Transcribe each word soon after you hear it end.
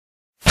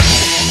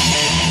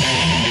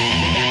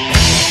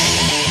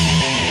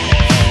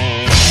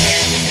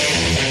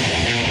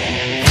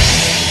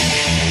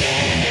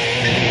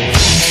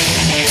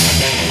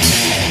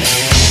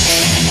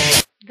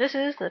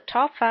the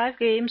top 5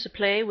 games to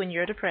play when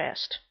you're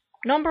depressed.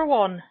 Number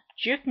 1.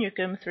 Duke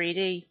Nukem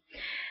 3D.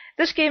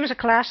 This game is a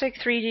classic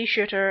 3D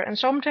shooter, and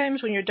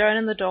sometimes when you're down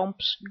in the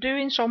dumps,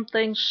 doing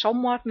something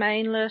somewhat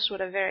mindless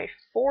with a very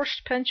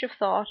forced pinch of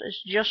thought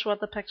is just what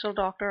the Pixel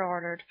Doctor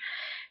ordered.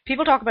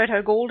 People talk about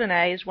how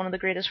GoldenEye is one of the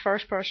greatest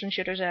first-person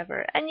shooters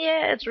ever, and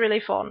yeah, it's really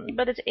fun,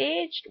 but it's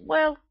aged,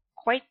 well,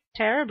 quite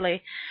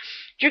terribly.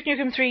 Duke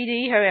Nukem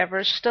 3D, however,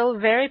 is still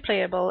very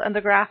playable, and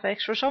the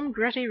graphics, for some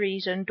gritty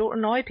reason, don't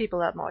annoy people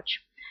that much.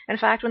 In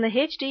fact, when the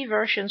HD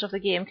versions of the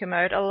game came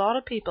out, a lot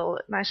of people,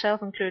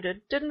 myself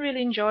included, didn't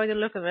really enjoy the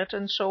look of it,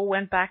 and so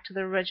went back to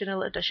the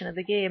original edition of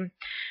the game.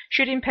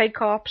 Shooting pig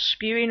cops,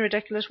 spewing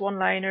ridiculous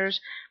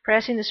one-liners,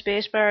 pressing the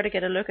spacebar to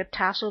get a look at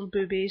tasseled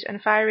boobies,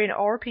 and firing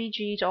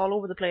RPGs all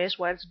over the place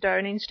whilst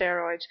downing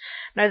steroids.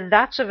 Now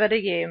that's a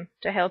video game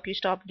to help you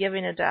stop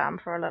giving a damn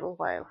for a little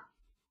while.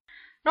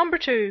 Number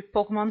 2.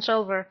 Pokemon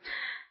Silver.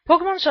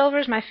 Pokemon Silver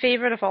is my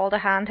favourite of all the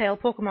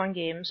handheld Pokemon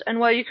games, and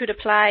while you could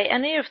apply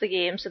any of the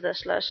games to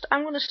this list,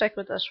 I'm going to stick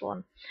with this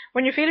one.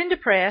 When you're feeling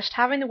depressed,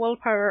 having the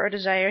willpower or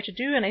desire to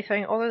do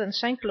anything other than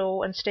sink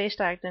low and stay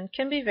stagnant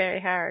can be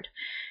very hard.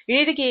 You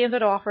need a game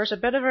that offers a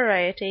bit of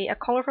variety, a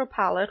colourful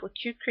palette with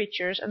cute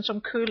creatures, and some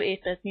cool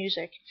 8-bit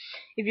music.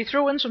 If you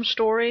throw in some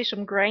story,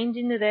 some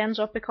grinding that ends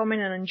up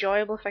becoming an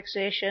enjoyable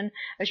fixation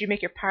as you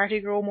make your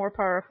party grow more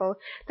powerful,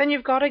 then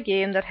you've got a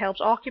game that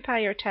helps occupy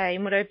your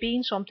time without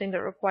being something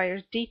that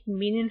requires deep,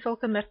 meaningful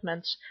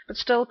commitments, but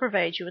still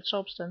provides you with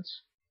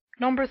substance.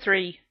 Number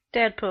 3.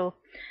 Deadpool.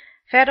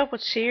 Fed up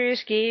with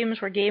serious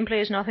games where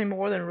gameplay is nothing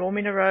more than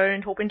roaming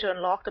around, hoping to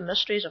unlock the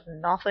mysteries of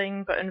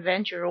nothing but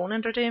invent your own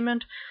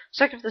entertainment?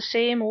 Sick of the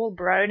same old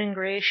brown and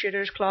grey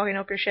shooters clogging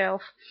up your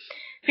shelf?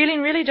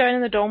 Feeling really down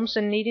in the dumps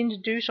and needing to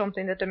do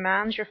something that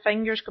demands your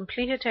fingers'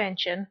 complete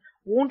attention,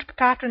 won't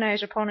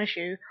patronise or punish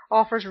you,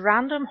 offers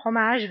random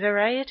homage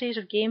varieties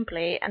of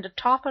gameplay, and to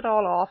top it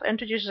all off,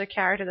 introduces a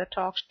character that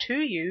talks to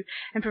you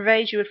and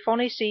provides you with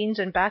funny scenes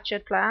and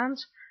batshit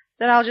plans?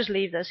 Then I'll just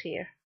leave this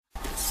here.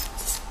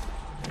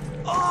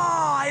 Oh,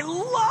 I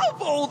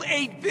love old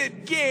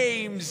 8-bit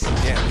games!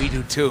 Yeah, we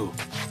do too.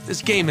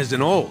 This game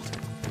isn't old.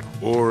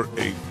 Or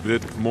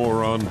 8-bit,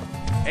 moron.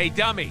 Hey,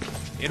 dummy.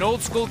 In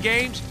old school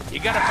games, you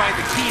gotta find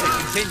the key to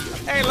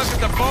continue. Hey, look at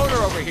the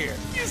boner over here.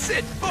 You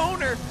said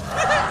boner.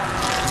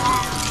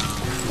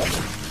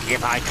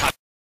 If I cut...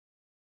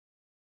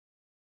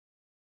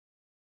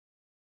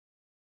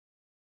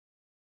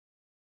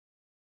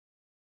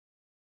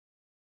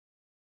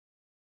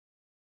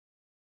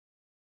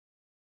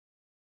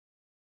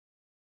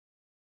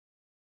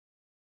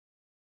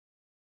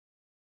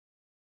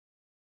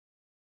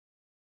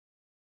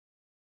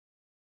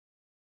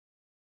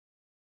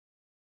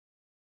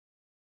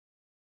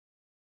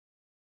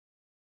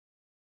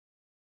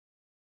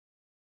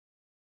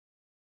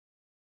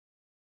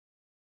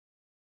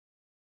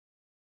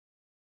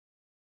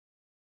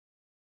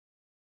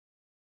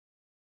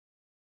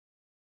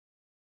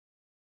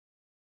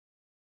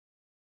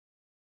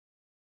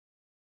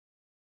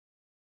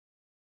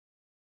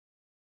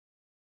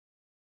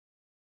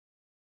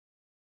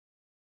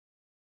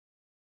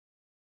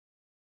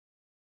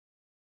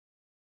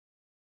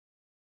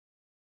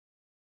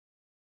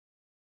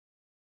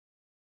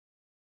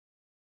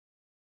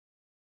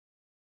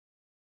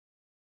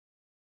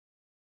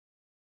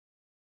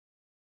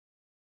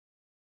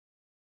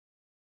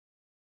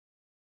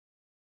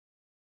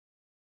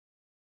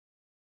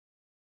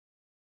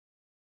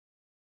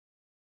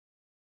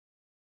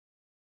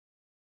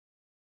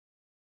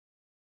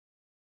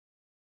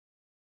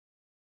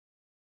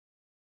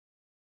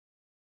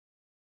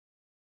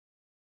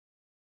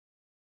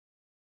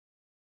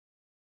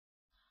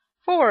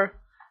 Four.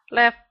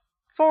 Left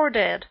 4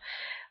 Dead.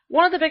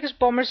 One of the biggest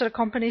bummers that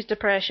accompanies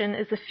depression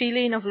is the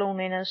feeling of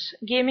loneliness.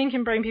 Gaming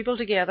can bring people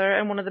together,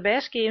 and one of the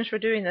best games for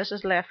doing this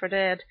is Left 4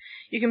 Dead.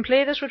 You can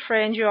play this with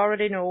friends you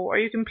already know, or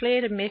you can play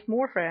it and make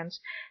more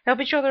friends. Help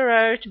each other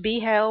out,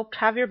 be helped,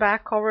 have your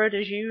back covered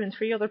as you and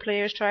 3 other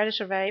players try to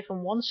survive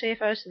from one safe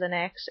house to the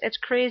next. It's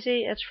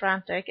crazy, it's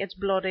frantic, it's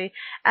bloody,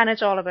 and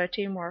it's all about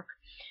teamwork.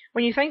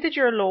 When you think that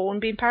you're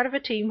alone, being part of a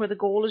team where the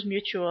goal is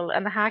mutual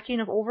and the hacking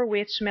of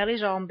overweight smelly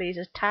zombies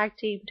is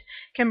tag-teamed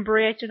can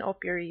brighten up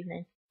your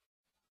evening.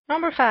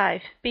 Number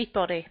 5. Beat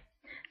Buddy.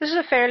 This is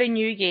a fairly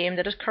new game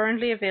that is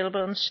currently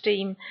available on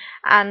Steam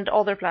and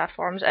other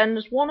platforms, and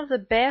is one of the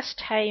best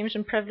times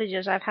and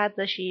privileges I've had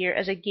this year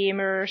as a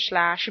gamer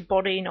 /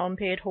 budding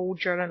unpaid hold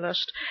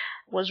journalist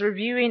was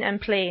reviewing and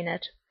playing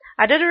it.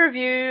 I did a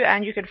review,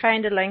 and you can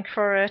find a link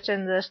for it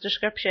in this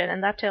description,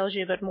 and that tells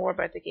you a bit more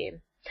about the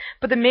game.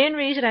 But the main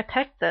reason I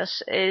picked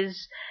this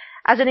is,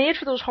 as an aid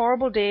for those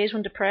horrible days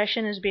when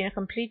depression is being a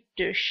complete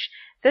douche,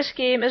 this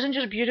game isn't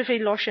just beautifully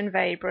lush and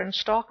vibrant,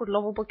 stocked with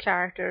lovable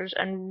characters,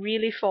 and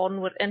really fun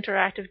with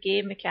interactive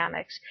game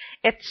mechanics.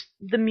 It's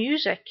the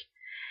music.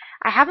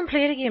 I haven't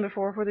played a game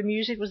before where the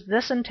music was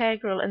this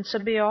integral and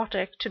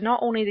symbiotic to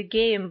not only the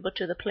game but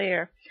to the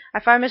player. I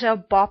found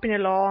myself bopping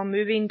along,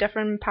 moving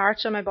different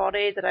parts of my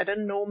body that I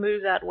didn't know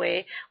moved that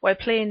way while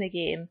playing the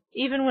game,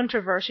 even when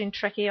traversing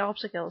tricky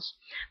obstacles.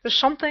 There's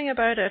something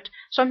about it,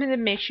 something that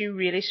makes you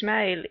really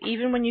smile,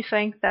 even when you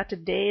think that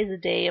today is a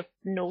day of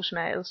no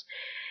smiles.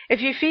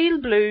 If you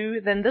feel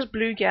blue, then this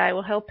blue guy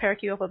will help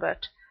perk you up a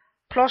bit.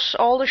 Plus,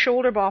 all the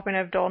shoulder bopping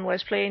I've done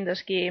whilst playing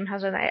this game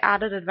has an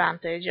added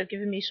advantage of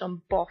giving me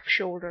some buff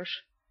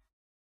shoulders.